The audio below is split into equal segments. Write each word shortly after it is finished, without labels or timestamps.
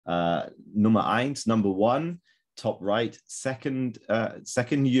Nummer 1, number 1, top right, second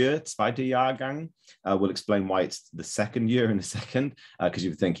year, zweiter Jahrgang. We'll explain why it's the second year in a second, because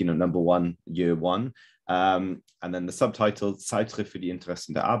you would think, number 1, year 1. And then the subtitle, Zeitschrift für die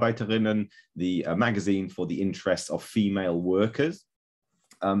Interessen der Arbeiterinnen, the magazine for the interests of female workers,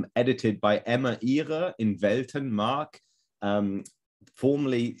 edited by Emma Ihrer in Weltenmark.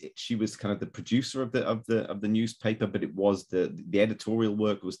 Formerly, she was kind of the producer of the newspaper, but it was the editorial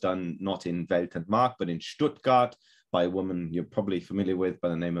work was done not in Weltenmark, but in Stuttgart by a woman you're probably familiar with by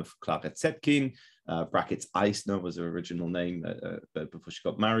the name of Clara Zetkin. Brackets Eisner was her original name before she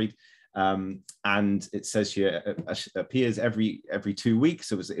got married. And it says here it appears every 2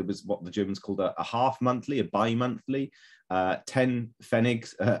 weeks. It was what the Germans called a half monthly, a bi-monthly. 10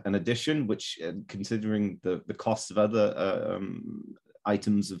 Pfennigs an edition, which considering the costs of other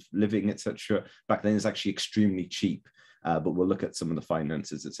items of living, etc., back then is actually extremely cheap. But we'll look at some of the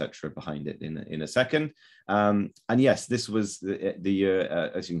finances, etc., behind it in a second. And yes, this was the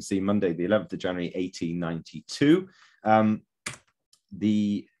year, as you can see, Monday, the 11th of January, 1892.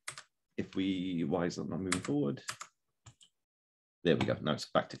 Why is it not moving forward? There we go. Now it's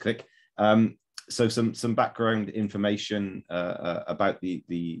back to click. So some background information about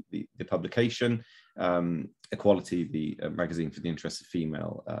the publication, Equality, the magazine for the interests of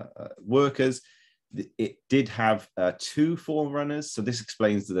female workers. It did have 2 forerunners, so this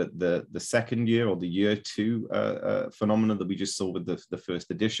explains the second year or the year 2 phenomenon that we just saw with the first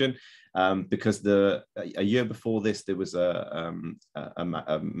edition, because a year before this there was a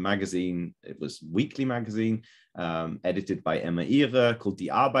magazine. It was weekly magazine edited by Emma Ihrer called Die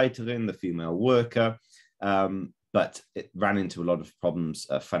Arbeiterin, the female worker. But it ran into a lot of problems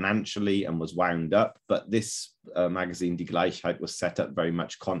financially and was wound up. But this magazine, Die Gleichheit, was set up very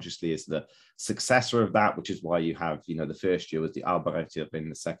much consciously as the successor of that, which is why you have, the first year was Die Arbeiterin,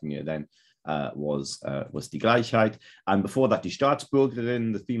 the second year then was Die Gleichheit. And before that, Die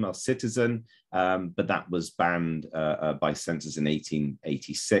Staatsbürgerin, the female citizen, but that was banned by censors in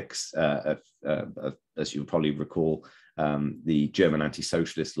 1886. As you probably recall, the German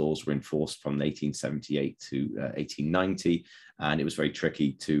anti-socialist laws were enforced from 1878 to 1890, and it was very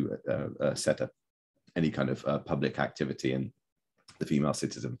tricky to set up any kind of public activity, and the female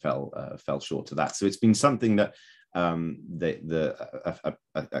citizen fell short to that. So it's been something that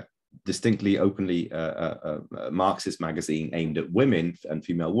distinctly, openly Marxist magazine aimed at women and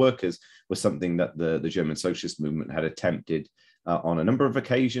female workers was something that the German socialist movement had attempted on a number of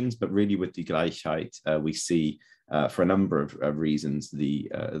occasions, but really with Die Gleichheit, we see for a number of reasons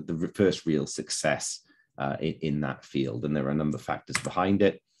the first real success in that field, and there are a number of factors behind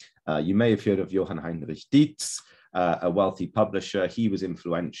it. You may have heard of Johann Heinrich Dietz, a wealthy publisher. He was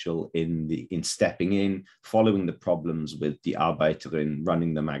influential in stepping in, following the problems with Die Arbeiterin,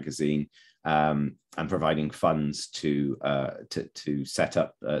 running the magazine, and providing funds to set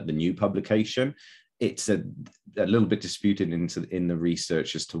up the new publication. It's a little bit disputed in the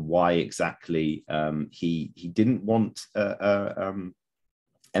research as to why exactly he didn't want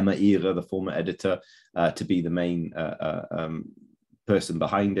Emma Ihrer, the former editor, to be the main person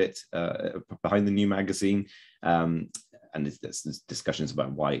behind it, behind the new magazine. And there's discussions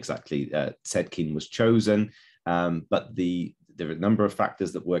about why exactly Zetkin was chosen. But there are a number of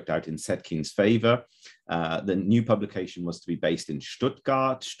factors that worked out in Zetkin's favor. The new publication was to be based in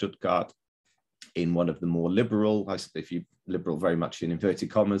Stuttgart. Stuttgart, in one of the more liberal, liberal very much in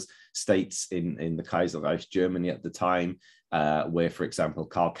inverted commas, states in the Kaiserreich Germany at the time, where, for example,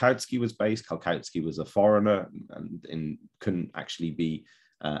 Karl Kautsky was based. Karl Kautsky was a foreigner and couldn't actually be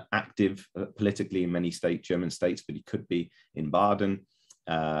active politically in many German states, but he could be in Baden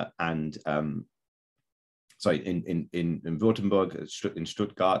in Württemberg, in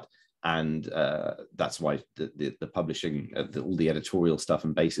Stuttgart. And that's why the publishing, all the editorial stuff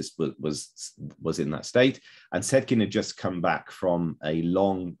and basis was in that state. And Zetkin had just come back from a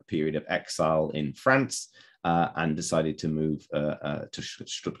long period of exile in France and decided to move to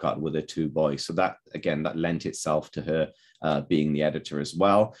Stuttgart with her 2 boys. So that, again, that lent itself to her being the editor as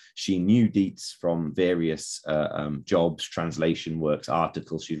well. She knew Dietz from various jobs, translation works,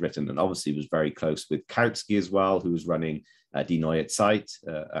 articles she'd written, and obviously was very close with Kautsky as well, who was running Die Neue Zeit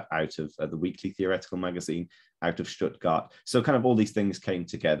out of the weekly theoretical magazine out of Stuttgart. So kind of all these things came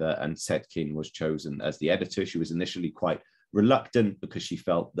together, and Zetkin was chosen as the editor. She was initially quite reluctant because she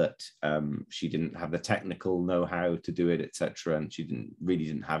felt that she didn't have the technical know-how to do it, etc., and she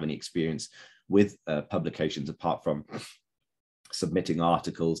didn't have any experience with publications apart from submitting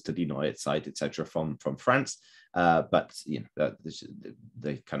articles to Die Neue Zeit, etc., from France. But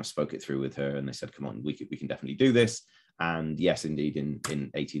they kind of spoke it through with her, and they said, "Come on, we can definitely do this." And yes, indeed, in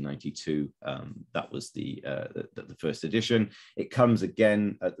 1892, that was the first edition. It comes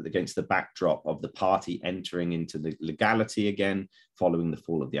again against the backdrop of the party entering into the legality again, following the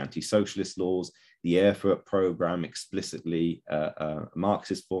fall of the anti-socialist laws. The Erfurt program, explicitly a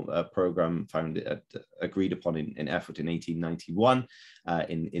Marxist program, agreed upon in Erfurt in 1891,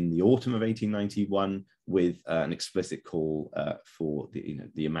 in the autumn of 1891, with an explicit call for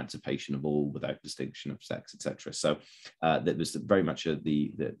the emancipation of all without distinction of sex, etc. So that was very much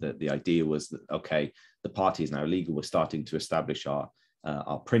the idea was that, okay, the party is now legal. We're starting to establish our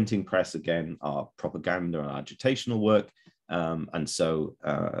printing press again, our propaganda, our agitational work. And so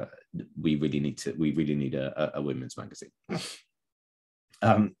we really need a women's magazine.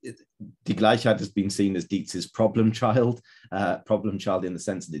 Die Gleichheit has been seen as Dietz's problem child in the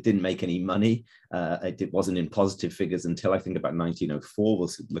sense that it didn't make any money. It wasn't in positive figures until I think about 1904. We'll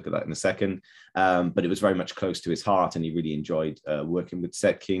look at that in a second. But it was very much close to his heart, and he really enjoyed working with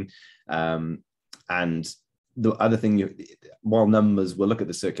Zetkin. And the other thing, while numbers, we'll look at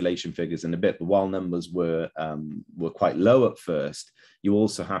the circulation figures in a bit, but while numbers were quite low at first, you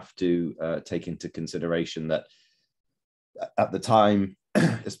also have to take into consideration that at the time,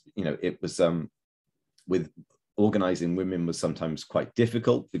 it was with organizing women was sometimes quite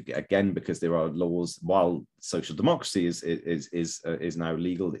difficult, again, because there are laws. While social democracy is now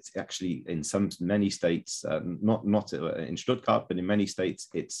legal, it's actually in many states, not in Stuttgart, but in many states,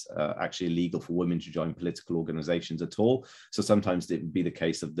 it's actually illegal for women to join political organizations at all. So sometimes it would be the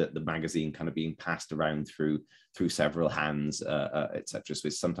case of the magazine kind of being passed around through several hands, etc. So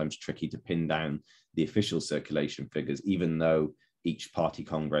it's sometimes tricky to pin down the official circulation figures, even though each party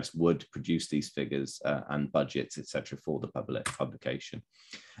congress would produce these figures and budgets, etc., for the publication.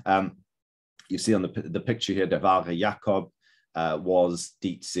 You see on the picture here, Der Wahre Jakob was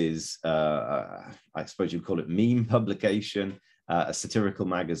Dietz's, I suppose you'd call it meme publication, a satirical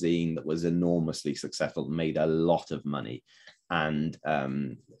magazine that was enormously successful, made a lot of money, and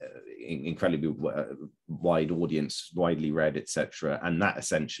incredibly wide audience, widely read, etc. And that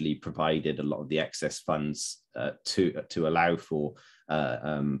essentially provided a lot of the excess funds to allow for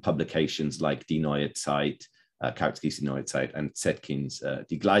publications like Die Neue Zeit, Kautsky's Die Neue Zeit, and Zetkin's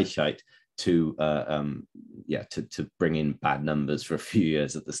Die Gleichheit to bring in bad numbers for a few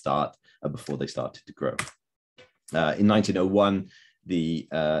years at the start before they started to grow. In 1901, the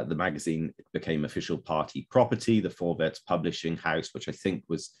magazine became official party property. The Vorwärts Publishing House, which I think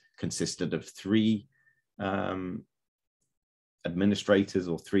consisted of 3 administrators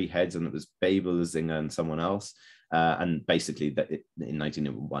or 3 heads, and it was Babel, Zinger, and someone else. And basically, in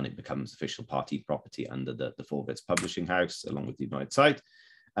 1901, it becomes official party property under the Vorwärts Publishing House, along with the Neue Zeit.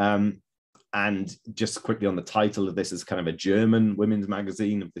 And just quickly on the title of this, is kind of a German women's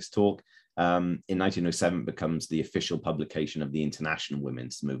magazine of this talk. In 1907, it becomes the official publication of the International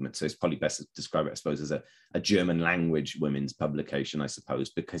Women's Movement. So it's probably best to describe it, I suppose, as a German language women's publication, I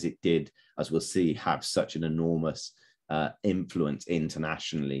suppose, because it did, as we'll see, have such an enormous influence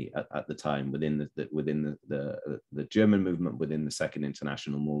internationally at the time within the German movement, within the Second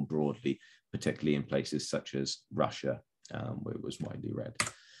International more broadly, particularly in places such as Russia, where it was widely read.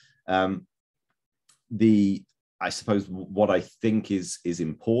 I suppose what I think is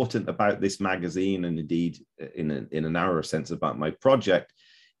important about this magazine, and indeed in a narrower sense about my project,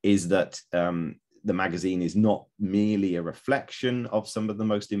 is that the magazine is not merely a reflection of some of the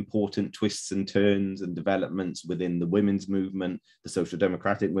most important twists and turns and developments within the women's movement, the social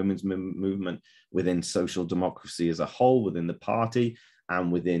democratic women's movement, within social democracy as a whole, within the party,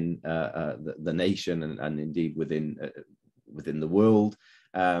 and within the nation, and indeed within the world.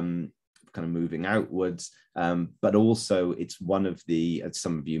 Kind of moving outwards, but also it's one of the, as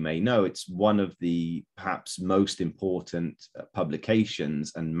some of you may know, it's one of the perhaps most important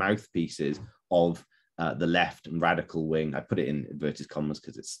publications and mouthpieces of the left and radical wing. I put it in inverted commas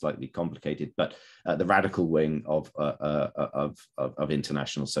because it's slightly complicated, but the radical wing of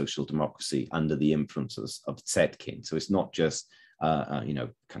international social democracy under the influences of Zetkin. So it's not just kind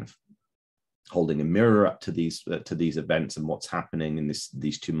of holding a mirror up to these events and what's happening in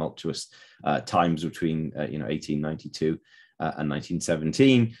these tumultuous times between 1892 and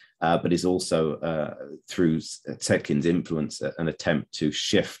 1917, but is also through Zetkin's influence an attempt to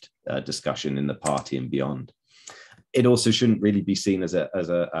shift discussion in the party and beyond. It also shouldn't really be seen as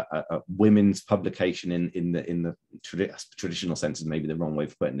a women's publication in the traditional sense, is maybe the wrong way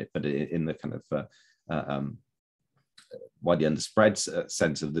of putting it, but in the kind of widely underspread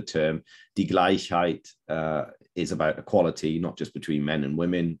sense of the term. Die Gleichheit is about equality, not just between men and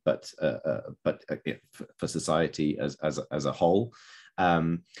women, but for society as a whole.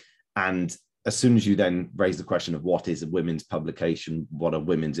 And as soon as you then raise the question of what is a women's publication, what are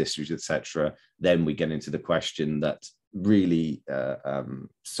women's issues, etc., then we get into the question that really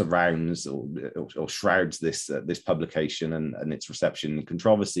surrounds or shrouds this publication and its reception and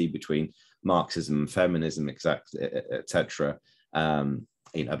controversy between Marxism and feminism, etc.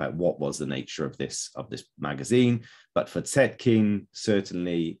 About what was the nature of this magazine. But for Zetkin,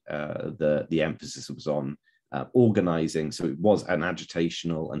 certainly the emphasis was on organizing. So it was an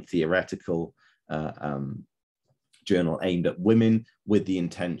agitational and theoretical journal aimed at women, with the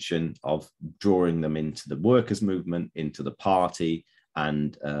intention of drawing them into the workers' movement, into the party,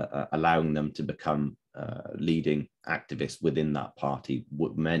 and allowing them to become leading activists within that party,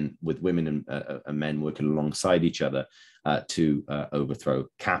 with women and men working alongside each other to overthrow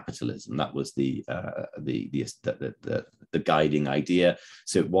capitalism. That was the guiding idea.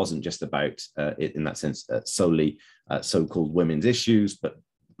 So it wasn't just about, in that sense, solely so-called women's issues, but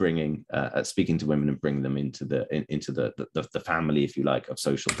speaking to women and bringing them into the family, if you like, of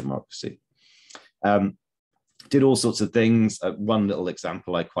social democracy. Did all sorts of things. One little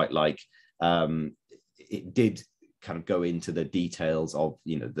example I quite like. It did kind of go into the details of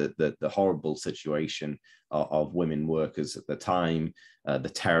the horrible situation of women workers at the time,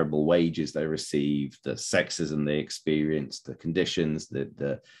 the terrible wages they received, the sexism they experienced, the conditions,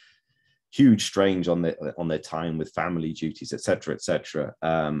 the huge strains on their time with family duties, etc., etc.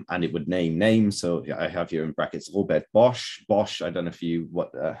 And it would name names. So I have here in brackets Robert Bosch. Bosch, I don't know if you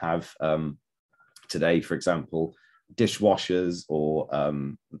have today, for example, dishwashers or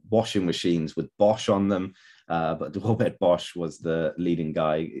washing machines with Bosch on them. But Robert Bosch was the leading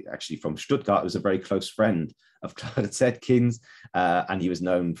guy, actually from Stuttgart. He was a very close friend of Claude Zetkin's, and he was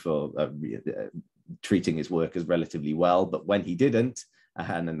known for treating his workers relatively well. But when he didn't,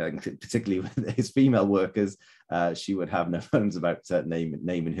 and then particularly with his female workers, she would have no bones about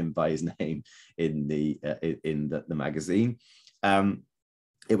naming him by his name in the magazine.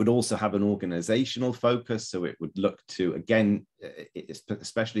 It would also have an organizational focus. So it would look to, again,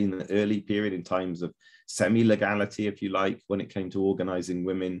 especially in the early period, in times of semi-legality, if you like, when it came to organizing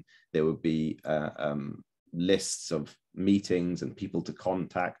women, there would be lists of meetings and people to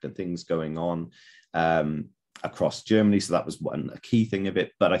contact and things going on across Germany. So that was a key thing of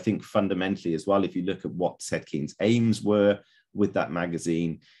it. But I think fundamentally as well, if you look at what Zetkin's aims were with that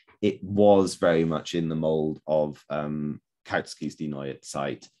magazine, it was very much in the mold of Kautsky's Die Neue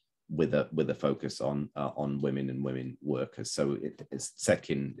Zeit, with a focus on women and women workers. So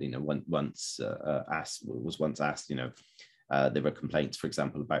Zetkin, was once asked, there were complaints, for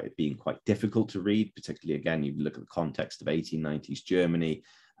example, about it being quite difficult to read, particularly, again, you look at the context of 1890s Germany.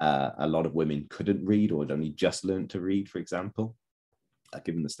 A lot of women couldn't read or had only just learned to read, for example,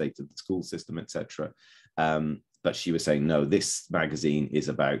 given the state of the school system, etc. But she was saying, no, this magazine is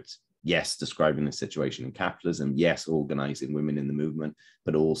about, yes, describing the situation in capitalism, yes, organizing women in the movement,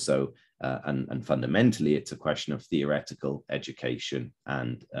 but also, and fundamentally, it's a question of theoretical education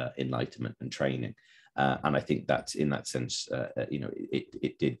and enlightenment and training. And I think that in that sense,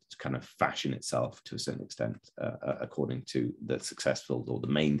 it did kind of fashion itself to a certain extent, according to the successful or the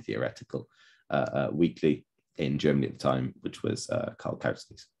main theoretical weekly in Germany at the time, which was Karl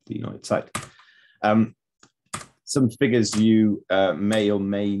Kautsky's Die Neue Zeit. Some figures you may or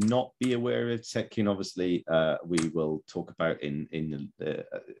may not be aware of. Zetkin, obviously, we will talk about in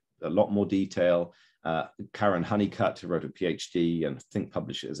a lot more detail. Karen Honeycutt, who wrote a PhD and I think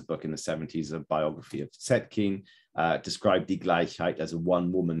published it as a book in the 70s, a biography of Zetkin, described Die Gleichheit as a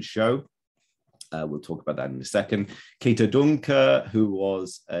one-woman show. We'll talk about that in a second. Käthe Duncker, who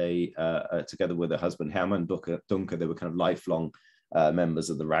was together with her husband Hermann Duncker, they were kind of lifelong members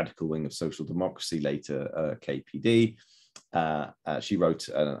of the radical wing of social democracy, later KPD. She wrote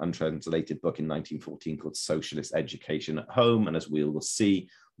an untranslated book in 1914 called Socialist Education at Home. And as we will see,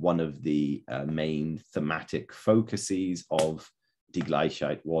 one of the main thematic focuses of Die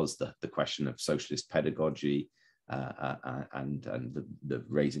Gleichheit was the question of socialist pedagogy and the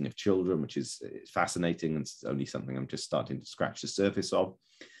raising of children, which is fascinating, and it's only something I'm just starting to scratch the surface of.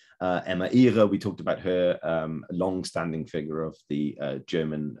 Emma Ihre, we talked about her, a long-standing figure of the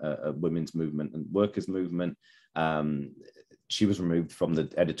German women's movement and workers' movement. She was removed from the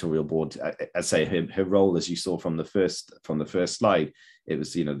editorial board. I say her role, as you saw from the first slide, it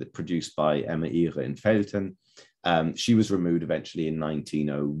was produced by Emma Ihre in Felten. She was removed eventually in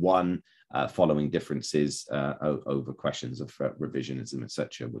 1901, following differences over questions of revisionism,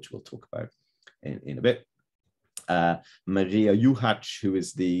 etc., which we'll talk about in a bit. Maria Juchacz, who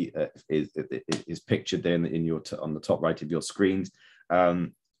is pictured there on the top right of your screens.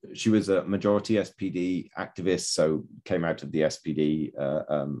 she was a majority SPD activist, so came out of the SPD,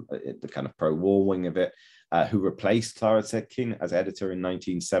 the kind of pro-war wing of it, who replaced Clara Zetkin as editor in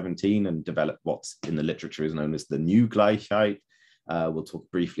 1917 and developed what's in the literature is known as the New Gleichheit. We'll talk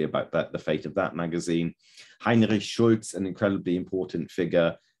briefly about that, the fate of that magazine. Heinrich Schulz, an incredibly important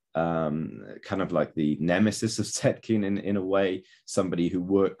figure, kind of like the nemesis of Zetkin in a way, somebody who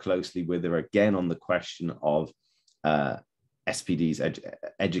worked closely with her again on the question of SPD's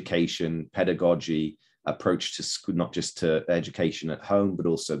education, pedagogy, approach to school, not just to education at home, but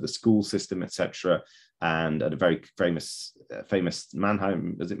also the school system, etc. And at a very famous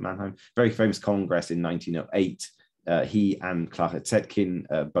Mannheim, was it Mannheim? Very famous congress in 1908. He and Clara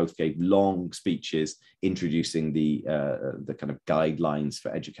Zetkin both gave long speeches introducing the kind of guidelines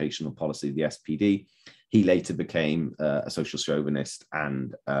for educational policy of the SPD. He later became a social chauvinist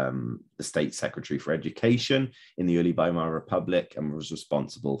and the state secretary for education in the early Weimar Republic and was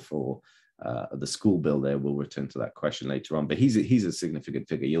responsible for the school bill there. We'll return to that question later on, but he's a significant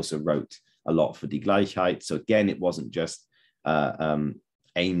figure. He also wrote a lot for Die Gleichheit. So again, it wasn't just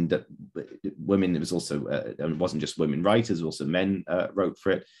aimed at women. It was also, it wasn't just women writers, also men wrote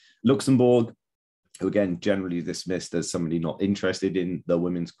for it. Luxembourg, who again generally dismissed as somebody not interested in the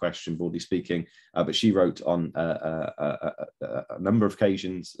women's question, broadly speaking, but she wrote on a number of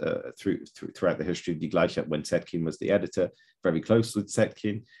occasions throughout the history of Die Gleichheit when Zetkin was the editor, very close with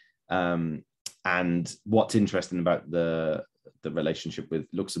Zetkin. And what's interesting about the relationship with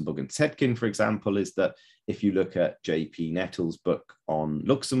Luxembourg and Zetkin, for example, is that if you look at J.P. Nettles' book on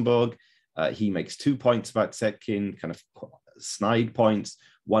Luxembourg, he makes 2 points about Zetkin, kind of snide points.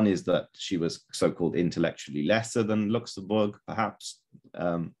 One is that she was so-called intellectually lesser than Luxembourg, perhaps.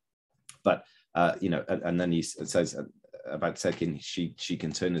 But, you know, and then he says about Zetkin, she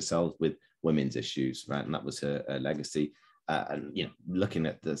concerned herself with women's issues, right? And that was her legacy. And you know, looking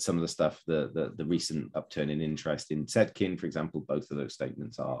at some of the stuff, the recent upturn in interest in Zetkin, for example, both of those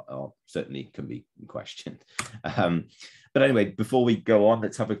statements are certainly can be questioned. But anyway, before we go on,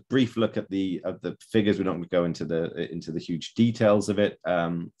 let's have a brief look at the figures. We're not going to go into the huge details of it,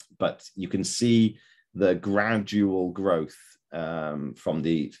 but you can see the gradual growth from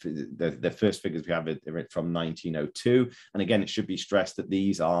the first figures we have from 1902. And again, it should be stressed that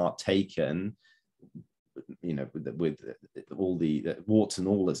these are taken, you know, with all the warts and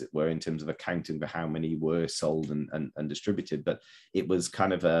all, as it were, in terms of accounting for how many were sold and distributed. But it was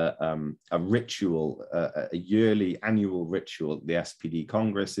kind of a ritual, a yearly annual ritual at the SPD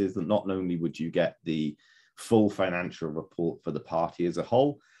congresses, that not only would you get the full financial report for the party as a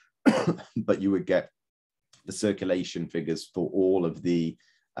whole, but you would get the circulation figures for all of the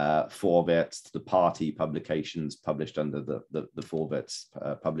Vorwärts, the party publications published under the Vorwärts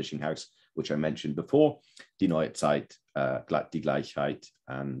publishing house, which I mentioned before, Die Neue Zeit, Die Gleichheit,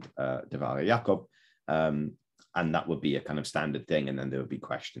 and Der wahre Jakob. And that would be a kind of standard thing. And then there would be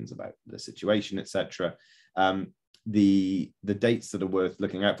questions about the situation, etc. The dates that are worth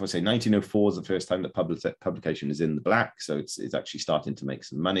looking out for, say 1904 is the first time that publication is in the black. So it's actually starting to make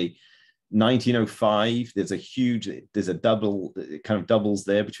some money. 1905, there's a double, it kind of doubles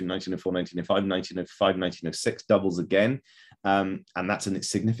there between 1904, 1905, 1905, 1906 doubles again. And that's a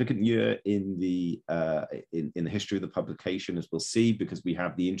significant year in the history of the publication, as we'll see, because we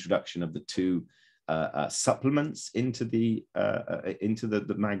have the introduction of the two supplements into the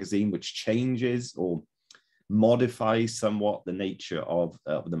magazine, which changes or modifies somewhat the nature of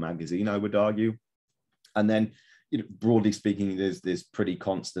the magazine, I would argue. And then, you know, broadly speaking, there's pretty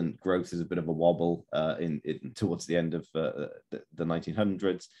constant growth. There's a bit of a wobble towards the end of the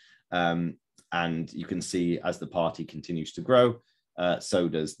 1900s. And you can see as the party continues to grow, so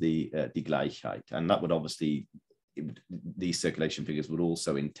does the Die Gleichheit. And that would obviously, these circulation figures would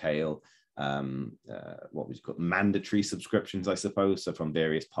also entail what we call mandatory subscriptions, I suppose, so from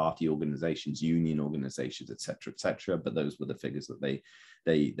various party organizations, union organizations, etc. But those were the figures that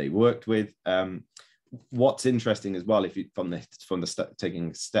they worked with. What's interesting as well, if you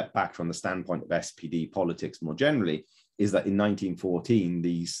taking a step back from the standpoint of SPD politics more generally, is that in 1914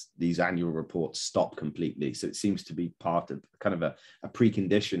 these annual reports stop completely. So it seems to be part of kind of a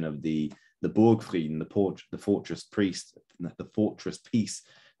precondition of the Burgfrieden, the fortress peace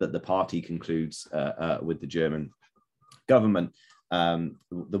that the party concludes with the German government,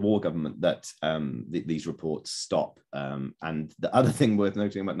 the war government, that these reports stop. And the other thing worth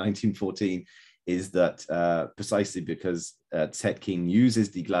noting about 1914 is that precisely because Zetkin uses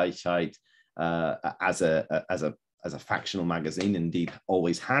Die Gleichheit as as a factional magazine, indeed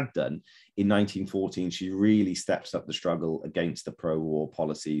always had done. In 1914, she really steps up the struggle against the pro-war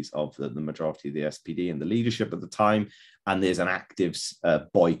policies of the majority of the SPD and the leadership at the time. And there's an active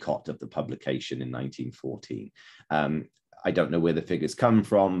boycott of the publication in 1914. I don't know where the figures come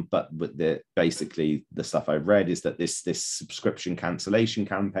from, but basically the stuff I've read is that this subscription cancellation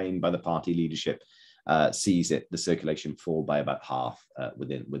campaign by the party leadership sees the circulation fall by about half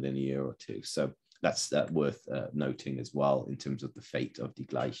within a year or two. So that's worth noting as well in terms of the fate of Die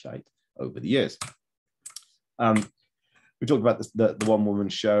Gleichheit over the years. We talked about the one-woman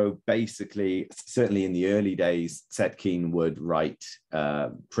show. Basically, certainly in the early days, Zetkin would write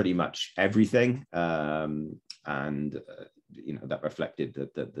pretty much everything. That reflected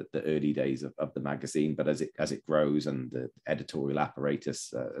the early days of the magazine. But as it grows and the editorial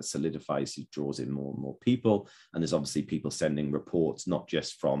apparatus solidifies, it draws in more and more people. And there's obviously people sending reports, not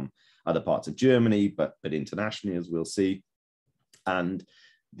just from other parts of Germany, but internationally, as we'll see. And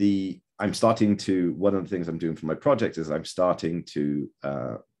one of the things I'm doing for my project is I'm starting to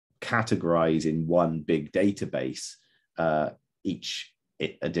categorize in one big database each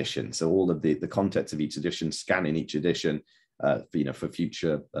edition. So all of the contents of each edition, scanning each edition for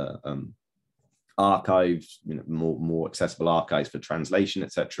future archives, more accessible archives for translation,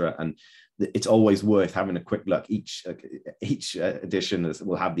 etc. And it's always worth having a quick look. Each edition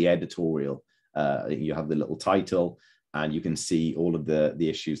will have the editorial. You have the little title, and you can see all of the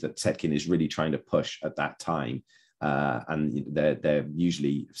issues that Zetkin is really trying to push at that time. And they're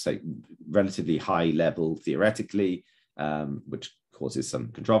usually, say, relatively high level theoretically, which causes some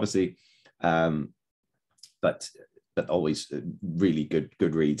controversy, but always really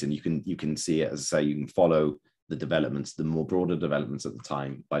good reads. And you can see it, as I say, you can follow the developments, the more broader developments at the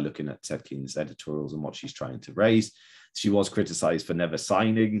time by looking at Zetkin's editorials and what she's trying to raise. She was criticized for never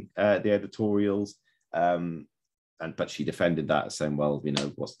signing the editorials, but she defended that, saying, well,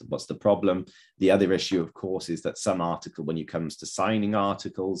 what's the problem? The other issue, of course, is that some article, when it comes to signing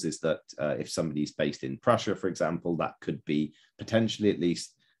articles, is that if somebody's based in Prussia, for example, that could be potentially at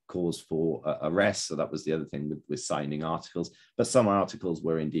least cause for arrest. So that was the other thing with signing articles. But some articles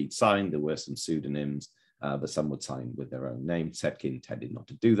were indeed signed. There were some pseudonyms, but some would sign with their own name. Zetkin tended not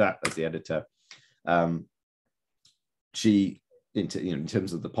to do that as the editor. In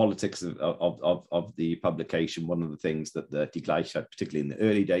terms of the politics of the publication, one of the things that the Die Gleichheit, particularly in the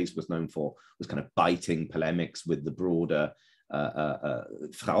early days, was known for was kind of biting polemics with the broader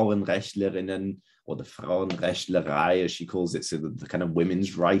Frauenrechtlerinnen, or the Frauenrechtlerei, as she calls it, so the kind of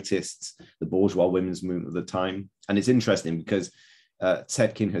women's rightists, the bourgeois women's movement of the time. And it's interesting because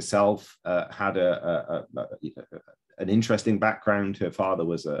Zetkin herself had an interesting background. Her father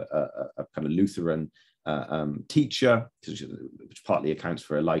was a kind of Lutheran teacher, which partly accounts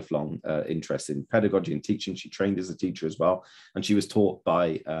for a lifelong interest in pedagogy and teaching. She trained as a teacher as well, and she was taught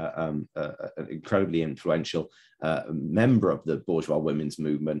by an incredibly influential member of the bourgeois women's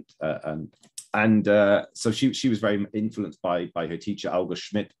movement, so she was very influenced by her teacher August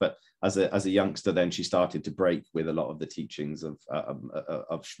Schmidt. But as a youngster, then she started to break with a lot of the teachings of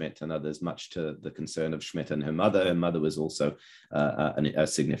Schmidt and others, much to the concern of Schmidt and her mother. Her mother was also a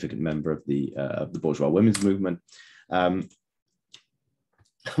significant member of the bourgeois women's movement.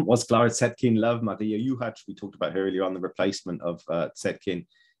 Was Clara Zetkin love Maria Juchacz? We talked about her earlier on, the replacement of Zetkin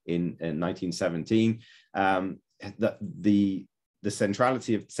in 1917. The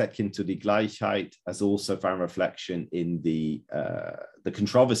centrality of Zetkin to Die Gleichheit has also found reflection in the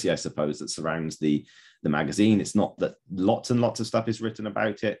controversy, I suppose, that surrounds the magazine. It's not that lots and lots of stuff is written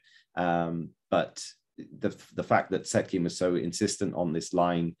about it, but the fact that Zetkin was so insistent on this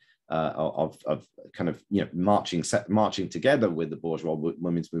line of kind of marching together with the bourgeois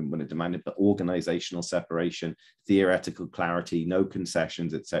women's movement when it demanded, but organizational separation, theoretical clarity, no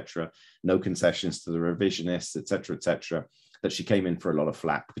concessions, etc., no concessions to the revisionists, etc., that she came in for a lot of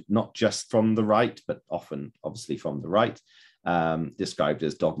flack, but not just from the right, but often, obviously, from the right, described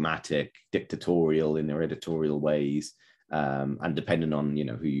as dogmatic, dictatorial in their editorial ways, and depending on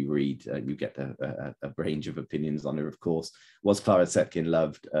who you read, you get a range of opinions on her. Of course, was Clara Zetkin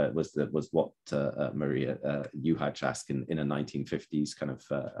loved? Was what Maria Juchacz asked in a 1950s kind of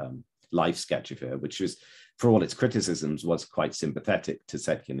life sketch of her, which was, for all its criticisms, was quite sympathetic to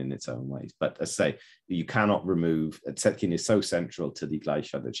Zetkin in its own ways. But as I say, you cannot remove, Zetkin is so central to Die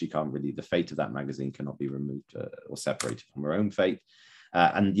Gleichheit that she can't really, the fate of that magazine cannot be removed or separated from her own fate.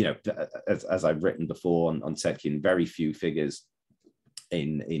 And as I've written before on Zetkin, very few figures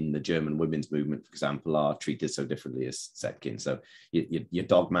in the German women's movement, for example, are treated so differently as Zetkin. So your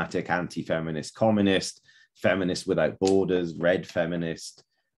dogmatic, anti-feminist, communist, feminist without borders, red feminist,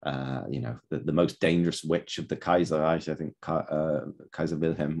 the most dangerous witch of the Kaiserreich, I think Kaiser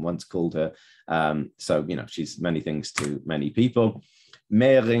Wilhelm once called her. So, she's many things to many people.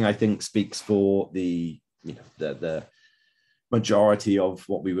 Mehring, I think, speaks for the majority of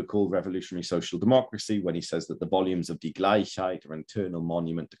what we would call revolutionary social democracy when he says that the volumes of Die Gleichheit are an eternal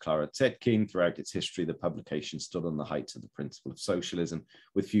monument to Clara Zetkin. Throughout its history, the publication stood on the heights of the principle of socialism,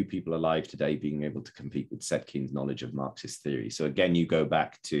 with few people alive today being able to compete with Zetkin's knowledge of Marxist theory. So again, you go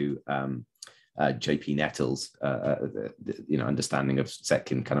back to J.P. Nettles, understanding of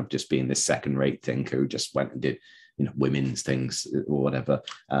Zetkin kind of just being this second-rate thinker who just went and did women's things or whatever,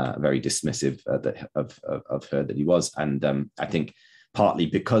 very dismissive of her that he was. And I think partly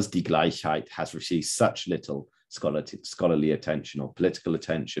because Die Gleichheit has received such little scholarly attention or political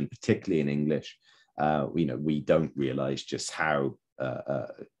attention, particularly in English, we don't realize just how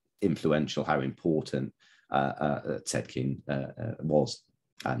influential, how important Zetkin was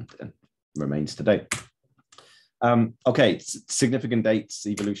and remains today. Okay, significant dates,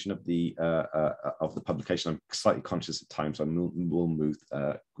 evolution of the publication. I'm slightly conscious of time, so we'll move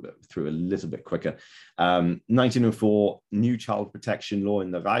through a little bit quicker. 1904, new child protection law in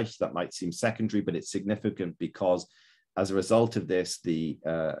the Reich. That might seem secondary, but it's significant because as a result of this, the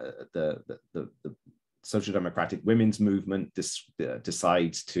social democratic women's movement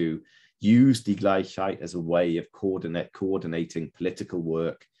decides to use Die Gleichheit as a way of coordinating political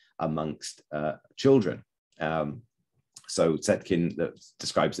work amongst children. So Zetkin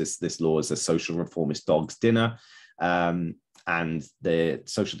describes this law as a social reformist dog's dinner, and the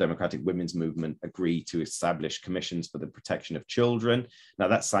Social Democratic Women's Movement agreed to establish commissions for the protection of children. Now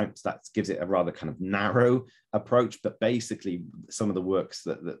that gives it a rather kind of narrow approach, but basically some of the works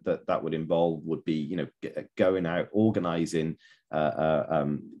that would involve would be, going out, organizing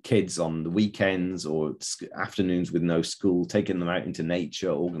kids on the weekends or afternoons with no school, taking them out into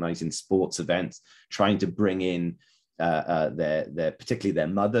nature, organizing sports events, trying to bring in particularly their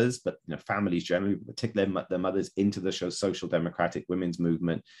mothers, but families generally, particularly their mothers, into the Social Democratic Women's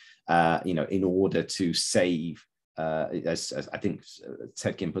Movement, in order to save, as I think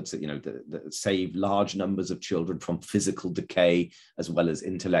Zetkin puts it, save large numbers of children from physical decay as well as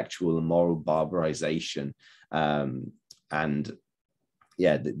intellectual and moral barbarization. And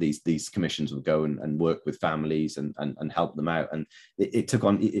yeah, these commissions would go and work with families and help them out. And it took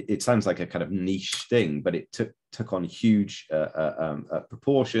on, it sounds like a kind of niche thing, but it took on huge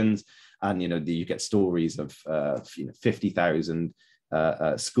proportions. And, you get stories of 50,000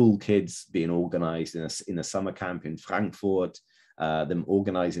 school kids being organized in a summer camp in Frankfurt, them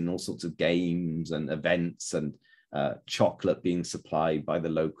organizing all sorts of games and events, and chocolate being supplied by the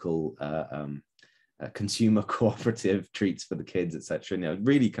local consumer cooperative, treats for the kids, etc.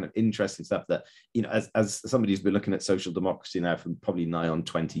 Really kind of interesting stuff that, as somebody who's been looking at social democracy now for probably nigh on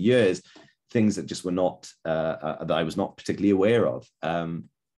 20 years, things that just were not, that I was not particularly aware of.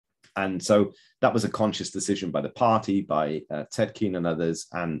 And so that was a conscious decision by the party, by Zetkin and others,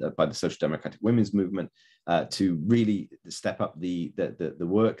 and by the Social Democratic Women's Movement to really step up the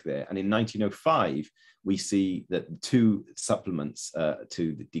work there. And in 1905, we see that two supplements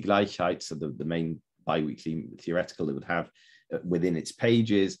to the Die Gleichheit, so the main bi-weekly theoretical it would have within its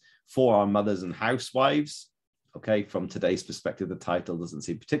pages, For Our Mothers and Housewives. Okay, from today's perspective, the title doesn't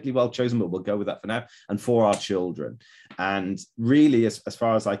seem particularly well chosen, but we'll go with that for now. And For Our Children. And really, as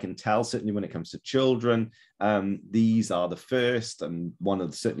far as I can tell, certainly when it comes to children, these are the first and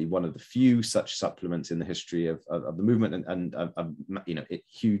certainly one of the few such supplements in the history of the movement, and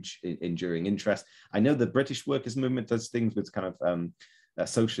huge enduring interest. I know the British Workers' Movement does things with kind of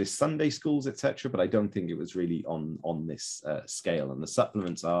socialist Sunday schools, etc., but I don't think it was really on this scale. And the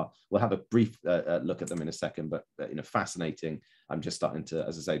supplements we'll have a brief look at them in a second, but fascinating. I'm just starting to,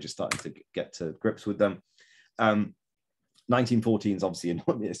 as I say, get to grips with them. 1914 is obviously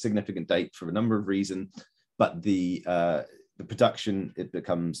a significant date for a number of reasons, but the production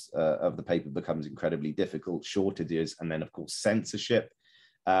of the paper becomes incredibly difficult, shortages, and then of course censorship.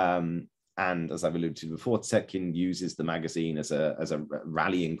 And as I've alluded to before, Zetkin uses the magazine as a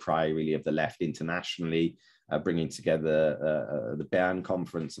rallying cry, really, of the left internationally, bringing together the Bern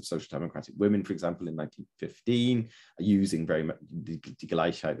Conference of Social Democratic Women, for example, in 1915, using very much Die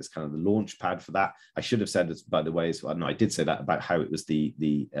Gleichheit as kind of the launch pad for that. I should have said this, by the way, as well. No, I did say that about how it was the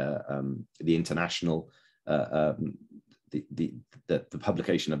international, the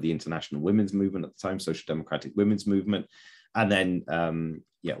publication of the International Women's Movement at the time, Social Democratic Women's Movement. And then,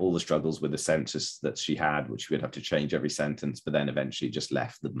 all the struggles with the census that she had, which we'd have to change every sentence, but then eventually just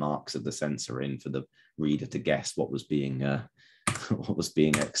left the marks of the censor in for the reader to guess what was being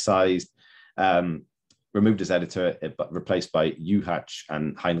excised. removed as editor, but replaced by Juhacz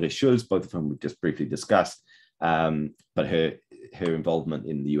and Heinrich Schulz, both of whom we've just briefly discussed. But her involvement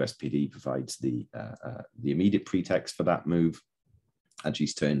in the USPD provides the immediate pretext for that move, and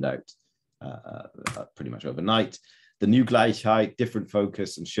she's turned out pretty much overnight. The New Gleichheit, different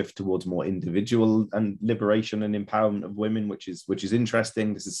focus and shift towards more individual and liberation and empowerment of women, which is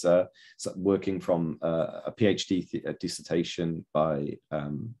interesting. This is working from a PhD dissertation by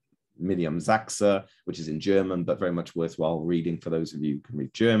Miriam Sachse, which is in German, but very much worthwhile reading for those of you who can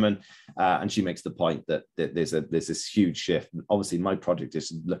read German. And she makes the point that there's this huge shift. Obviously, my project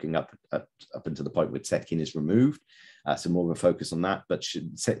is looking up until the point where Zetkin is removed. So more of a focus on that. But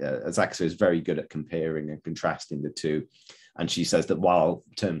Sachse is very good at comparing and contrasting the two. And she says that while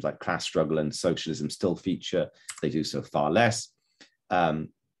terms like class struggle and socialism still feature, they do so far less. And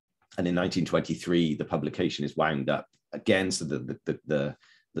in 1923, the publication is wound up again. So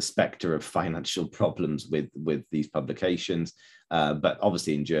the specter of financial problems with these publications, but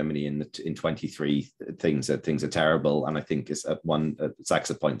obviously in Germany in 23 things are terrible, and I think is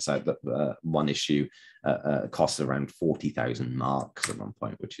Sachse points out that one issue costs around 40,000 marks at one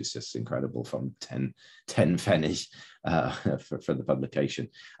point, which is just incredible, from 10 Pfennig for the publication.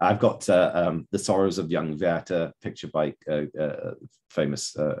 I've got The Sorrows of Young Werther, picture by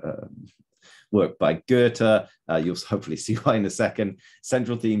famous work by Goethe. You'll hopefully see why in a second.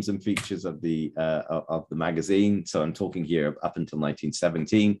 Central themes and features of the magazine. So I'm talking here up until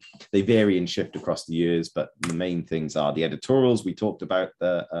 1917. They vary and shift across the years, but the main things are the editorials. We talked about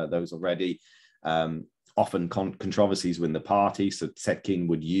those already. Often controversies within the party. So Zetkin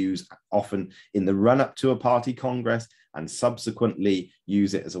would use often in the run-up to a party congress, and subsequently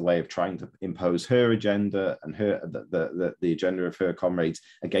use it as a way of trying to impose her agenda and the agenda of her comrades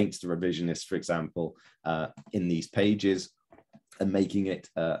against the revisionists, for example, in these pages, and making it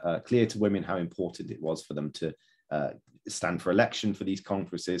clear to women how important it was for them to stand for election for these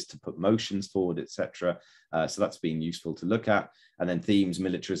congresses, to put motions forward, etc. So that's been useful to look at. And then themes: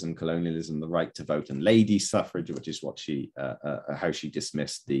 militarism, colonialism, the right to vote, and ladies' suffrage, which is what how she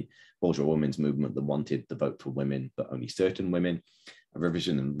dismissed the bourgeois women's movement that wanted the vote for women, but only certain women.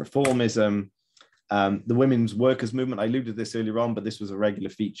 Revision and reformism. The women's workers' movement, I alluded to this earlier on, but this was a regular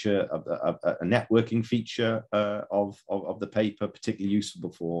feature, a networking feature of the paper, particularly useful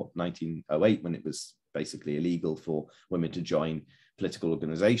before 1908, when it was basically illegal for women to join political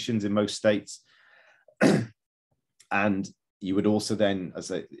organizations in most states. And you would also then,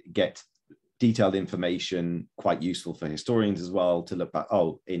 get detailed information, quite useful for historians as well, to look back.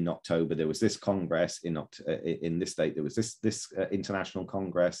 Oh, in October there was this congress, in this date there was this international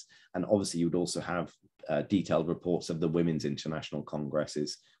congress, and obviously you would also have detailed reports of the women's international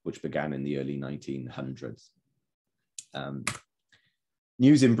congresses, which began in the early 1900s.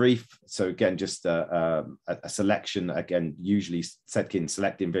 News in brief. So again, just a selection, again, usually Zetkin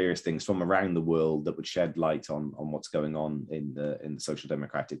selecting various things from around the world that would shed light on what's going on in the social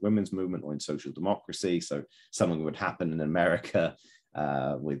democratic women's movement or in social democracy. So something would happen in America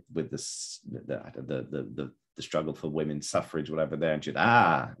with the struggle for women's suffrage, whatever there, and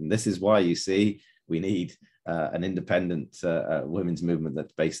and this is why, you see, we need an independent women's movement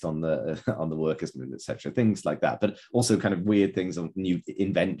that's based on the workers' movement, etc. Things like that, but also kind of weird things on new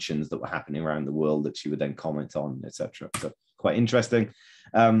inventions that were happening around the world that she would then comment on, etc. So quite interesting.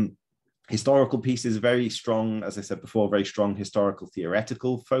 Historical pieces, very strong, as I said before, very strong historical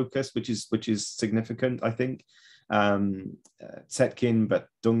theoretical focus, which is significant, I think. Zetkin, but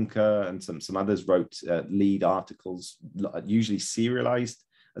Duncker and some others wrote lead articles, usually serialized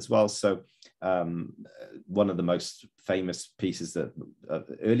as well. So one of the most famous pieces,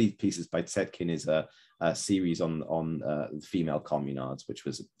 early pieces by Zetkin, is a series on female communards, which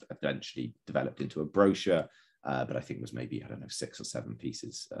was eventually developed into a brochure, but I think it was maybe, I don't know, 6 or 7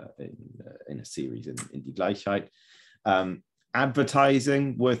 pieces in a series in Die Gleichheit.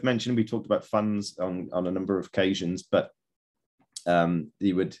 Advertising, worth mentioning, we talked about funds on a number of occasions, but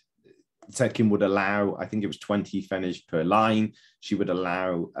Zetkin would allow, I think it was 20 Pfennig per line. She would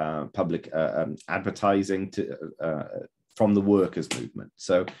allow public advertising from the workers' movement.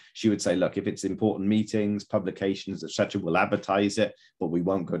 So she would say, look, if it's important meetings, publications, etc., we'll advertise it, but we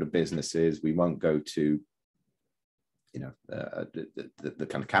won't go to businesses. We won't go to, the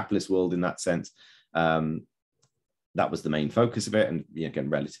kind of capitalist world in that sense. That was the main focus of it, and again,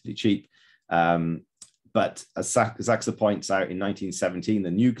 relatively cheap. But as Sachse points out, in 1917,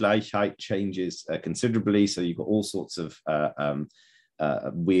 the New Gleichheit changes considerably. So you've got all sorts of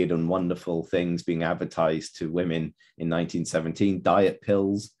weird and wonderful things being advertised to women in 1917, diet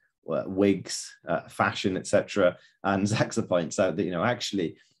pills, wigs, fashion, etc. And Sachse points out that,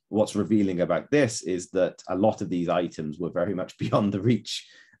 actually, what's revealing about this is that a lot of these items were very much beyond the reach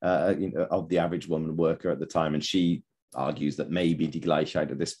of the average woman worker at the time. And she argues that maybe Die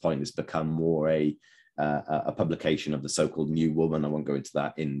Gleichheit at this point has become more a publication of the so-called New Woman. I won't go into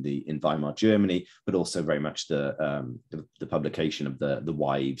that in Weimar Germany, but also very much the publication of the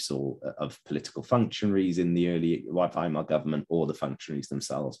wives or of political functionaries in the early Weimar government, or the functionaries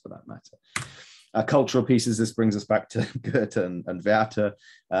themselves, for that matter. Cultural pieces, this brings us back to Goethe and Werther.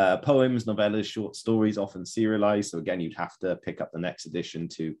 Poems, novellas, short stories, often serialized. So again, you'd have to pick up the next edition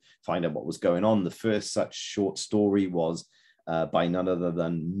to find out what was going on. The first such short story was by none other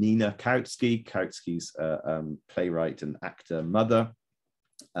than Nina Kautsky. Kautsky's playwright and actor mother,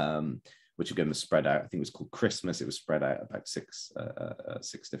 which again was spread out. I think it was called Christmas. It was spread out about six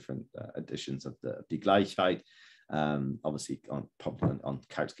different editions of the Die Gleichheit. Obviously probably on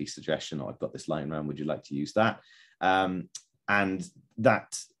Kautsky's suggestion, or I've got this lying around, would you like to use that? And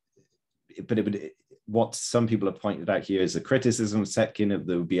that, but what some people have pointed out here is a criticism of Zetkin.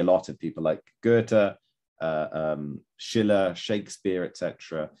 There would be a lot of people like Goethe, Schiller, Shakespeare,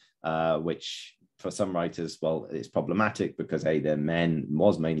 etc., which for some writers, well, it's problematic because A, they're men,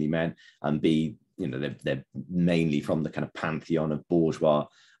 was mainly men, and B, they're mainly from the kind of pantheon of bourgeois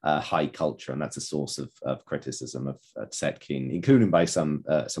high culture, and that's a source of criticism of Zetkin, including by some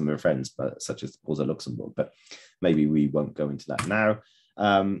of her friends, but such as Rosa Luxemburg. But maybe we won't go into that now.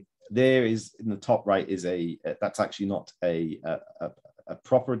 There is in the top right is that's actually not a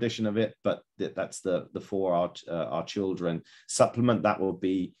proper edition of it, but that's the For Our Children supplement. That will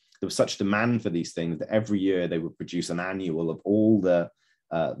be, there was such demand for these things that every year they would produce an annual of all the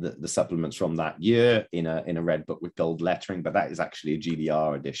supplements from that year in a red book with gold lettering, but that is actually a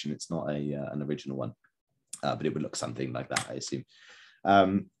GDR edition. It's not an original one, but it would look something like that, I assume.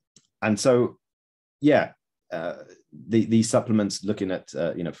 And so, yeah, these supplements looking at,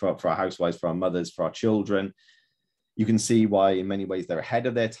 for our housewives, for our mothers, for our children, you can see why in many ways they're ahead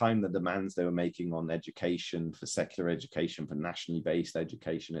of their time. The demands they were making on education, for secular education, for nationally based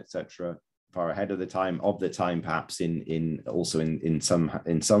education, etc., far ahead of the time, perhaps in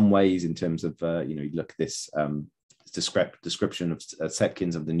some ways, in terms of you look at this description of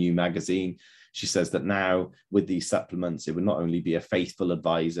Zetkin's of the new magazine. She says that now with these supplements, it would not only be a faithful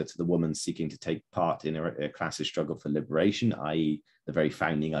advisor to the woman seeking to take part in a classist struggle for liberation, i.e. the very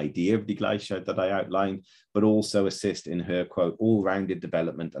founding idea of Die Gleichheit that I outlined, but also assist in her, quote, all-rounded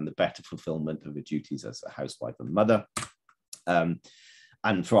development and the better fulfillment of her duties as a housewife and mother.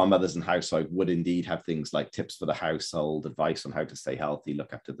 And for our mothers and housewives would indeed have things like tips for the household, advice on how to stay healthy,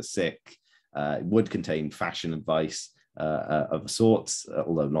 look after the sick. It would contain fashion advice of sorts,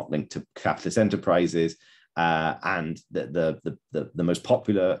 although not linked to capitalist enterprises. And the most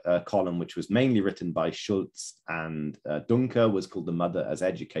popular column, which was mainly written by Schultz and Dunker, was called The Mother as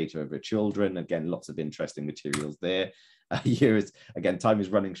Educator of Her Children. Again, lots of interesting materials there. Here is, again, time is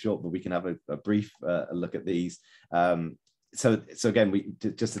running short, but we can have a brief look at these. So again,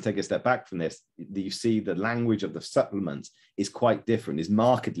 just to take a step back from this, you see the language of the supplements is quite different, is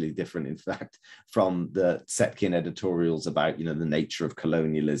markedly different, in fact, from the Zetkin editorials about, the nature of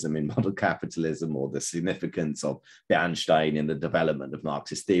colonialism in modern capitalism, or the significance of Bernstein in the development of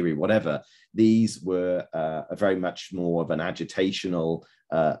Marxist theory, whatever. These were very much more of an agitational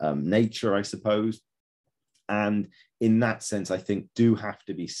nature, I suppose. And in that sense, I think do have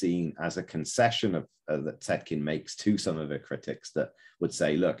to be seen as a concession of that Zetkin makes to some of her critics that would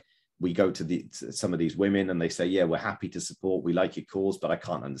say, look, we go to some of these women and they say, yeah, we're happy to support, we like your cause, but I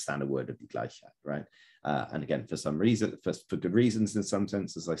can't understand a word of Die Gleichheit, right? And again, for some reason, for good reasons in some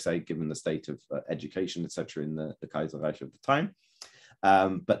sense, as I say, given the state of education, etc., in the Kaiserreich of the time.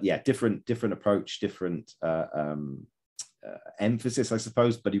 But yeah, different approach, different emphasis, I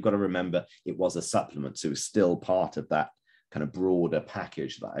suppose, but you've got to remember it was a supplement, so it's still part of that kind of broader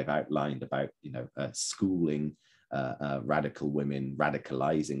package that I've outlined about, schooling radical women,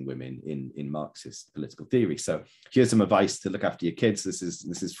 radicalizing women in Marxist political theory. So here's some advice to look after your kids. This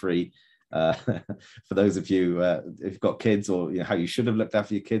is free for those of you who've got kids, or how you should have looked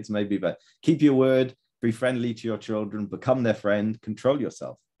after your kids maybe, but keep your word, be friendly to your children, become their friend, control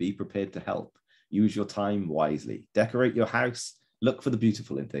yourself, be prepared to help. Use your time wisely. Decorate your house. Look for the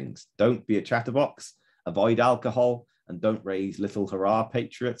beautiful in things. Don't be a chatterbox. Avoid alcohol, and don't raise little hurrah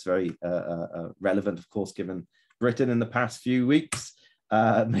patriots. Very relevant, of course, given Britain in the past few weeks.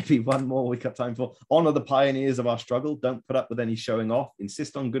 Maybe one more we got time for. Honor the pioneers of our struggle. Don't put up with any showing off.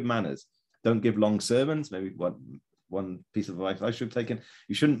 Insist on good manners. Don't give long sermons. Maybe one piece of advice I should have taken.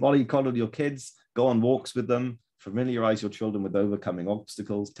 You shouldn't mollycoddle your kids. Go on walks with them. Familiarize your children with overcoming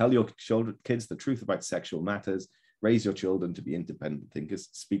obstacles. Tell your kids the truth about sexual matters. raise your children to be independent thinkers,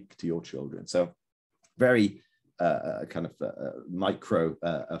 speak to your children. So very kind of micro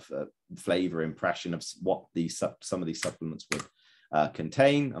flavor impression of what some of these supplements would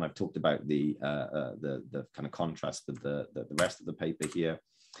contain. And I've talked about the kind of contrast with the rest of the paper here.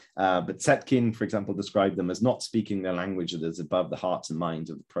 But Zetkin, for example, described them as not speaking the language that is above the hearts and minds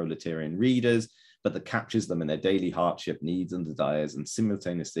of the proletarian readers, but that captures them in their daily hardship, needs, and desires, and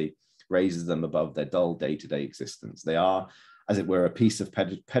simultaneously raises them above their dull day-to-day existence. They are, as it were, a piece of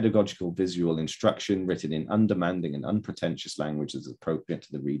pedagogical visual instruction written in undemanding and unpretentious language as appropriate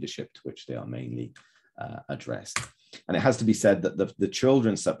to the readership to which they are mainly addressed. And it has to be said that the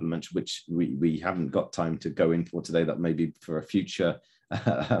children's supplement, which we haven't got time to go into today, that may be for a future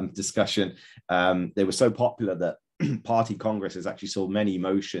discussion, they were so popular that party congresses actually saw many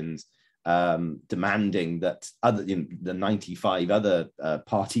motions demanding that the 95 other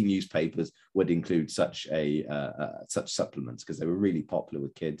party newspapers would include such supplements, because they were really popular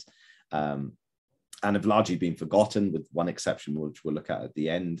with kids, and have largely been forgotten, with one exception which we'll look at the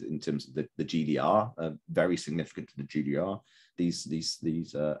end in terms of the GDR, very significant to the GDR, these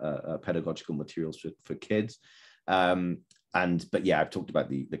pedagogical materials for kids. But yeah, I've talked about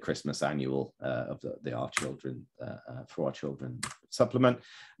the Christmas annual of the Our Children for Our Children supplement.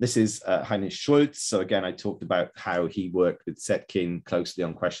 This is Heinrich Schultz. So again, I talked about how he worked with Zetkin closely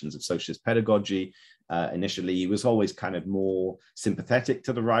on questions of socialist pedagogy. Initially, he was always kind of more sympathetic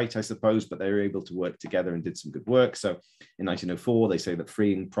to the right, I suppose, but they were able to work together and did some good work. So in 1904, they say that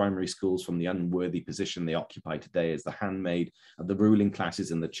freeing primary schools from the unworthy position they occupy today as the handmaid of the ruling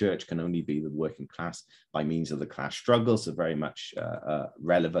classes in the church can only be the working class by means of the class struggle. So very much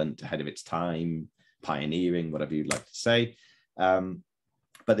relevant, ahead of its time, pioneering, whatever you'd like to say.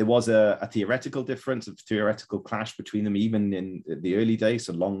 But there was a theoretical difference, a theoretical clash between them, even in the early days,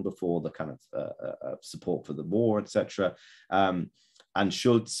 so long before the kind of support for the war, etc. And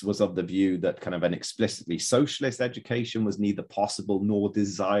Schultz was of the view that kind of an explicitly socialist education was neither possible nor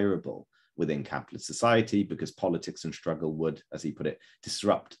desirable within capitalist society, because politics and struggle would, as he put it,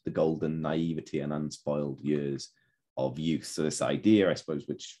 disrupt the golden naivety and unspoiled years of youth. So this idea, I suppose,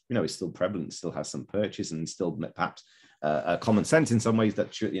 which is still prevalent, still has some purchase, and still perhaps common sense in some ways,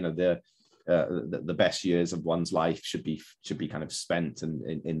 that the best years of one's life should be kind of spent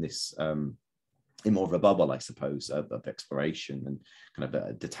in this in more of a bubble, I suppose, of exploration and kind of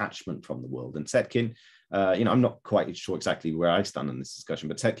a detachment from the world. And Zetkin, I'm not quite sure exactly where I stand in this discussion,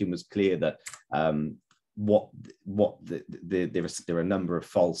 but Zetkin was clear that there are a number of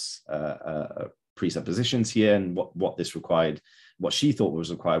false presuppositions here, and what this required, what she thought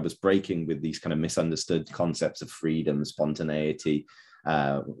was required, was breaking with these kind of misunderstood concepts of freedom, spontaneity,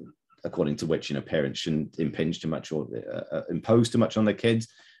 according to which parents shouldn't impinge too much or impose too much on their kids.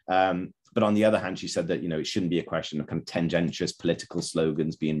 But on the other hand, she said that it shouldn't be a question of kind of tendentious political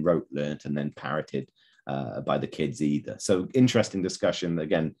slogans being rote learnt and then parroted by the kids either. So interesting discussion.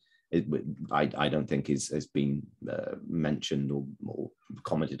 Again, I don't think has been mentioned or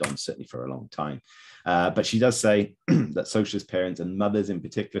commented on, certainly for a long time. But she does say that socialist parents and mothers in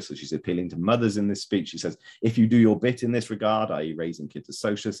particular, so she's appealing to mothers in this speech. She says, if you do your bit in this regard, i.e. raising kids as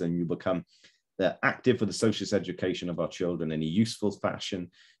socialists, and you become active for the socialist education of our children in a useful fashion,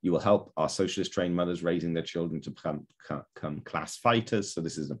 you will help our socialist trained mothers raising their children to become class fighters. So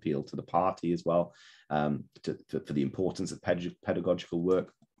this is an appeal to the party as well, for the importance of pedagogical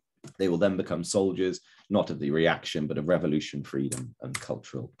work. They will then become soldiers, not of the reaction, but of revolution, freedom, and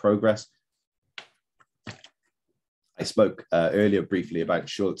cultural progress. I spoke earlier briefly about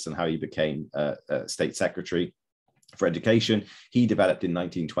Schultz and how he became State Secretary for Education. He developed in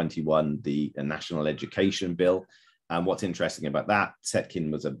 1921 the National Education Bill. And what's interesting about that,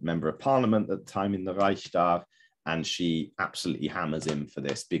 Zetkin was a member of parliament at the time in the Reichstag, and she absolutely hammers him for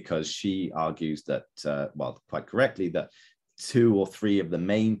this, because she argues that, quite correctly, that 2 or 3 of the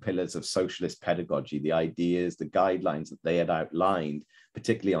main pillars of socialist pedagogy, the ideas, the guidelines that they had outlined,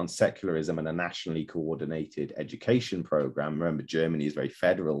 particularly on secularism and a nationally coordinated education program. Remember, Germany is very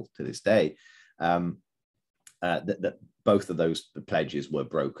federal to this day. That both of those pledges were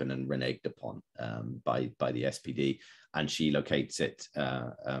broken and reneged upon by the SPD, and she locates it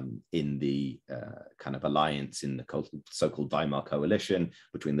in the kind of alliance in the so-called Weimar coalition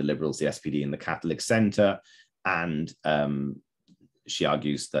between the Liberals, the SPD, and the Catholic Centre. And she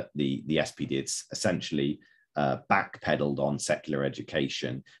argues that the SPD is essentially backpedaled on secular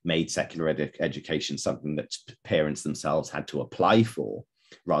education, made secular education something that parents themselves had to apply for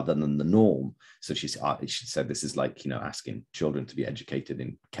rather than the norm. So she said this is like asking children to be educated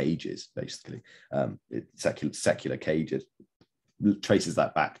in cages, basically, secular cages. traces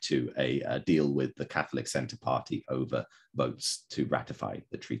that back to a deal with the Catholic Centre Party over votes to ratify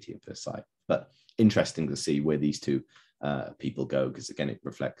the Treaty of Versailles. But interesting to see where these two people go, because again, it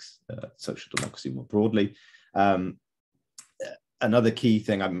reflects social democracy more broadly. Another key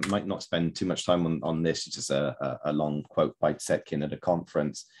thing, I might not spend too much time on this, it's just a long quote by Zetkin at a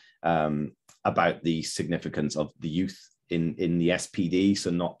conference about the significance of the youth in the SPD,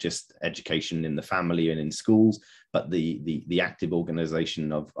 so not just education in the family and in schools, but the active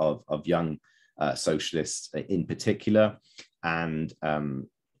organization of young socialists in particular. And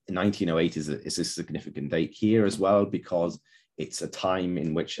 1908 is a significant date here as well, because it's a time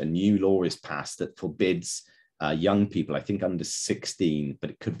in which a new law is passed that forbids young people, I think under 16,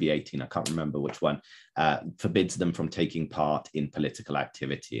 but it could be 18, I can't remember which one, forbids them from taking part in political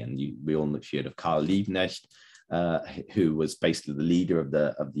activity. And we all know heard of Karl Liebknecht, who was basically the leader of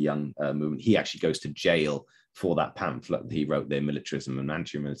the young movement. He actually goes to jail for that pamphlet that he wrote there, Militarism and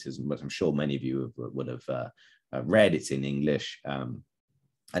Anti-Militarism, but I'm sure many of you would have read. It's in English. And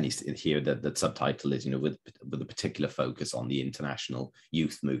here the subtitle is, with a particular focus on the international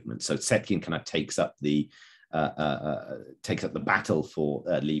youth movement. So Zetkin kind of takes up the battle for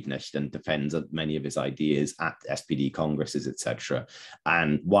Liebknecht and defends many of his ideas at SPD congresses, etc.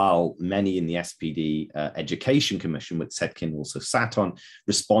 And while many in the SPD Education Commission, which Zetkin also sat on,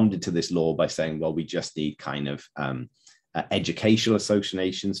 responded to this law by saying, well, we just need kind of educational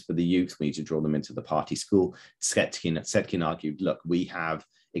associations for the youth. We need to draw them into the party school. Zetkin argued, look, we have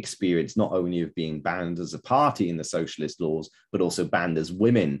experience not only of being banned as a party in the socialist laws, but also banned as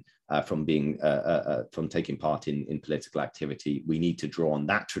women from taking part in political activity. We need to draw on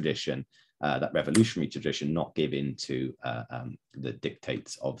that tradition, that revolutionary tradition, not give in to the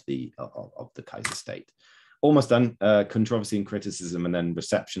dictates of the Kaiser state. Almost done. Controversy and criticism, and then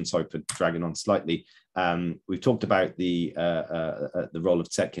reception. Sorry for dragging on slightly. We've talked about the role of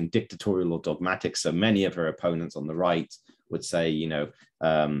Zetkin, dictatorial or dogmatic. So many of her opponents on the right would say,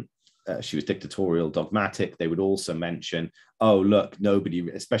 she was dictatorial, dogmatic. They would also mention, oh, look, nobody,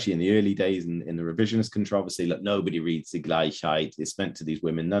 especially in the early days in the revisionist controversy, look, nobody reads the Gleichheit. It's meant to these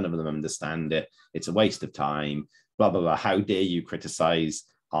women. None of them understand it. It's a waste of time, blah, blah, blah. How dare you criticize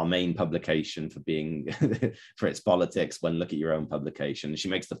our main publication for being for its politics when look at your own publication. And she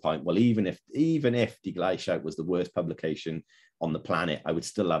makes the point, well, even if Die Gleichheit was the worst publication on the planet, I would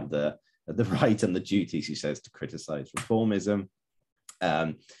still have the right and the duty, she says, to criticize reformism.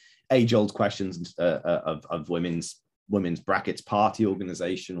 Age-old questions of women's brackets party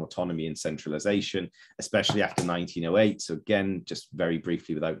organization, autonomy and centralization, especially after 1908. So again, just very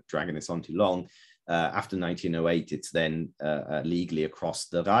briefly without dragging this on too long, after 1908, it's then legally across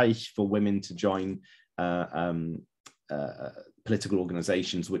the Reich for women to join political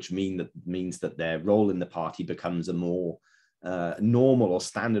organizations, which means that their role in the party becomes a more normal or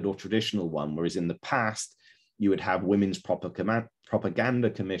standard or traditional one, whereas in the past, you would have women's propaganda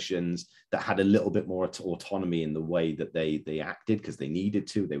commissions that had a little bit more autonomy in the way that they acted, because they needed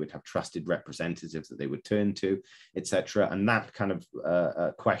to. They would have trusted representatives that they would turn to, etc. And that kind of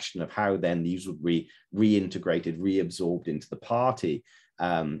question of how then these would be reintegrated, reabsorbed into the party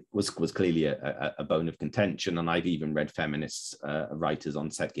was clearly a bone of contention. And I've even read feminists writers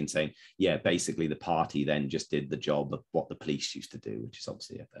on Zetkin saying, yeah, basically the party then just did the job of what the police used to do, which is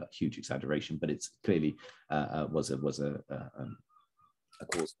obviously a huge exaggeration, but it's clearly was a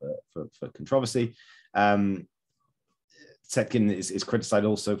cause for controversy. Zetkin is criticized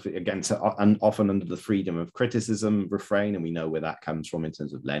also for, again, often under the freedom of criticism refrain, and we know where that comes from in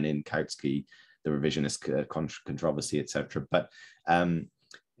terms of Lenin, Kautsky, the revisionist controversy, etc. But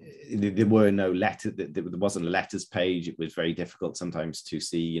there were no letters. There wasn't a letters page. It was very difficult sometimes to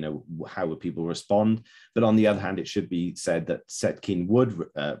see, how would people respond. But on the other hand, it should be said that Zetkin would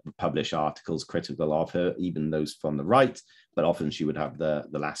publish articles critical of her, even those from the right. But often she would have the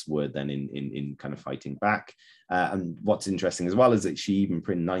last word then in kind of fighting back. And what's interesting as well is that she even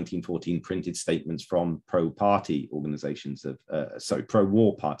in 1914 printed statements from pro-war party organizations of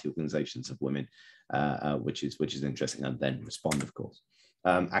women, which is interesting, and then respond, of course.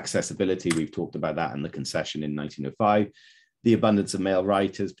 Accessibility, we've talked about that, and the concession in 1905. The abundance of male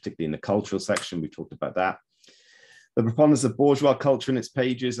writers, particularly in the cultural section, we've talked about that. The preponderance of bourgeois culture in its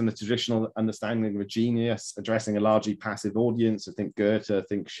pages and the traditional understanding of a genius addressing a largely passive audience. I think Goethe,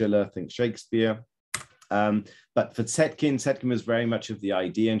 think Schiller, think Shakespeare. But for Zetkin was very much of the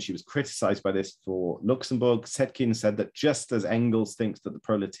idea, and she was criticized by this for Luxembourg. Zetkin said that just as Engels thinks that the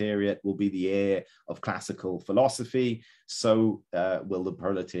proletariat will be the heir of classical philosophy, so will the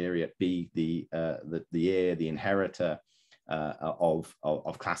proletariat be the heir, the inheritor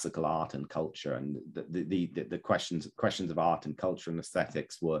of classical art and culture, and the questions of art and culture and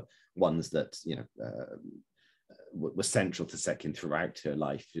aesthetics were ones that were central to Zetkin throughout her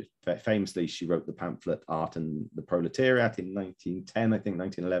life. Famously, she wrote the pamphlet Art and the Proletariat in 1910, I think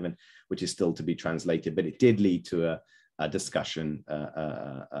 1911, which is still to be translated, but it did lead to a discussion,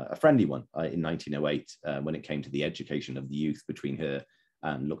 a friendly one, in 1908, when it came to the education of the youth between her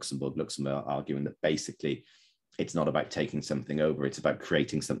and Luxemburg. Luxemburg arguing that basically it's not about taking something over, it's about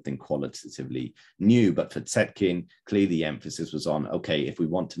creating something qualitatively new. But for Zetkin, clearly the emphasis was on, okay, if we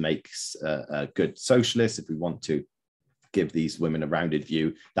want to make good socialists, if we want to give these women a rounded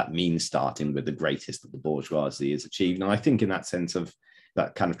view, that means starting with the greatest that the bourgeoisie has achieved. And I think in that sense of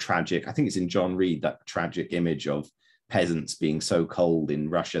that kind of tragic, I think it's in John Reed, that tragic image of peasants being so cold in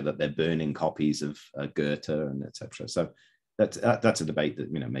Russia that they're burning copies of Goethe and etc. So that's a debate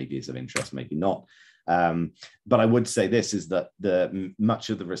that maybe is of interest, maybe not. But I would say this is that much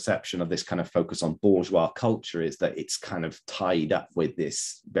of the reception of this kind of focus on bourgeois culture is that it's kind of tied up with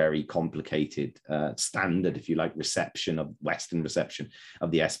this very complicated standard, if you like, reception of Western reception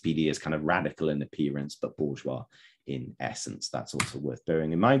of the SPD as kind of radical in appearance, but bourgeois in essence. That's also worth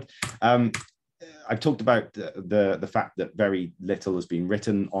bearing in mind. I've talked about the fact that very little has been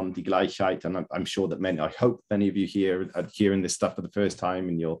written on Die Gleichheit, and I'm sure that I hope many of you here are hearing this stuff for the first time,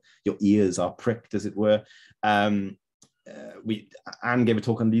 and your ears are pricked, as it were. Anne gave a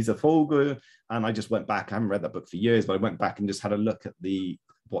talk on Lisa Vogel, and I just went back. I haven't read that book for years, but I went back and just had a look at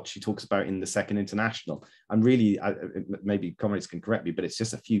what she talks about in the Second International. And really, maybe comrades can correct me, but it's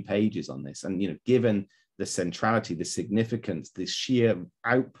just a few pages on this. And given the centrality, the significance, the sheer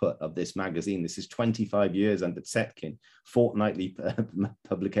output of this magazine. This is 25 years under Zetkin, fortnightly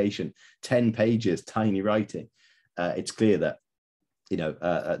publication, 10 pages, tiny writing. It's clear that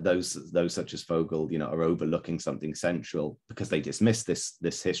those such as Vogel, are overlooking something central because they dismiss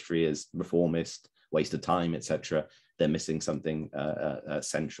this history as reformist, waste of time, etc. They're missing something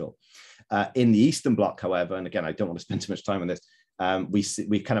central. In the Eastern Bloc, however, and again, I don't want to spend too much time on this.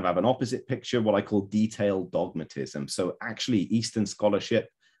 We kind of have an opposite picture, what I call detailed dogmatism. So actually, Eastern scholarship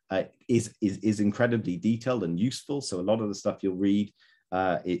is incredibly detailed and useful. So a lot of the stuff you'll read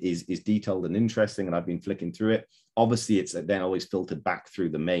is detailed and interesting, and I've been flicking through it. Obviously, it's then always filtered back through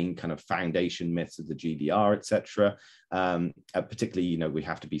the main kind of foundation myths of the GDR, etc. Particularly, we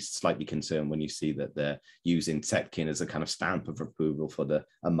have to be slightly concerned when you see that they're using Zetkin as a kind of stamp of approval for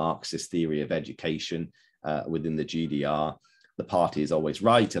a Marxist theory of education within the GDR. The party is always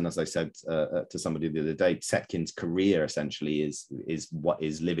right, and as I said to somebody the other day, Zetkin's career essentially is what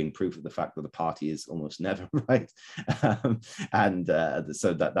is living proof of the fact that the party is almost never right,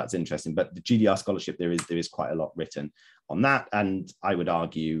 so that's interesting. But the GDR scholarship, there is quite a lot written on that, and I would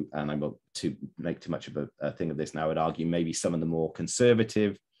argue, and I won't make too much of a thing of this now, I would argue maybe some of the more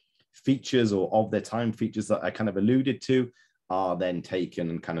conservative features or of their time features that I kind of alluded to are then taken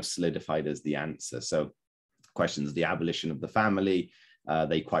and kind of solidified as the answer. So questions of the abolition of the family.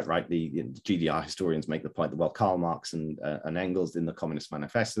 They quite rightly, GDR historians make the point that, well, Karl Marx and Engels in the Communist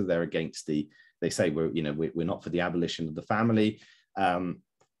Manifesto, they're against they say we're not for the abolition of the family.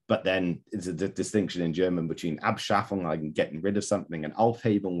 But then there's a distinction in German between Abschaffung, like getting rid of something, and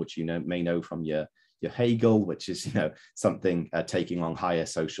Aufhebung, which may know from your Hegel, which is something taking on higher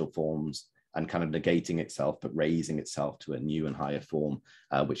social forms and kind of negating itself, but raising itself to a new and higher form,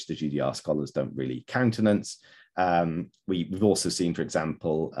 which the GDR scholars don't really countenance. We've also seen, for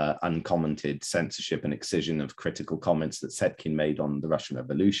example, uncommented censorship and excision of critical comments that Zetkin made on the Russian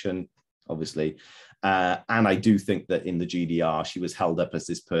Revolution, obviously. And I do think that in the GDR, she was held up as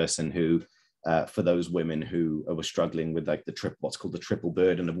this person who, for those women who were struggling with like what's called the triple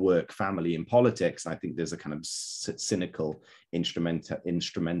burden of work, family, and politics. I think there's a kind of cynical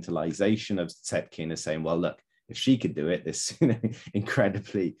instrumentalization of Zetkin as saying, well, look, if she could do it, this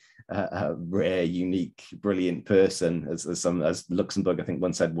incredibly rare, unique, brilliant person, as Luxemburg, I think,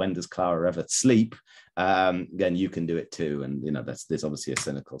 once said, when does Clara ever sleep? Then you can do it too. And there's obviously a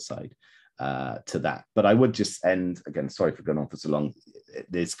cynical side to that. But I would just end again. Sorry for going on for so long.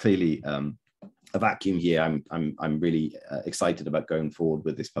 There's clearly a vacuum here. I'm really excited about going forward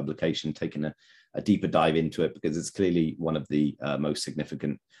with this publication, taking a deeper dive into it, because it's clearly one of the most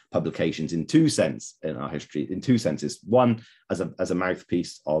significant publications in two senses in our history. In two senses: one, as a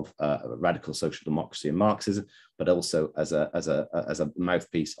mouthpiece of radical social democracy and Marxism, but also as a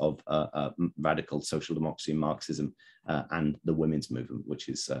mouthpiece of radical social democracy and Marxism and the women's movement, which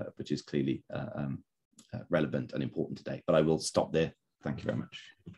is clearly relevant and important today. But I will stop there. Thank you very much.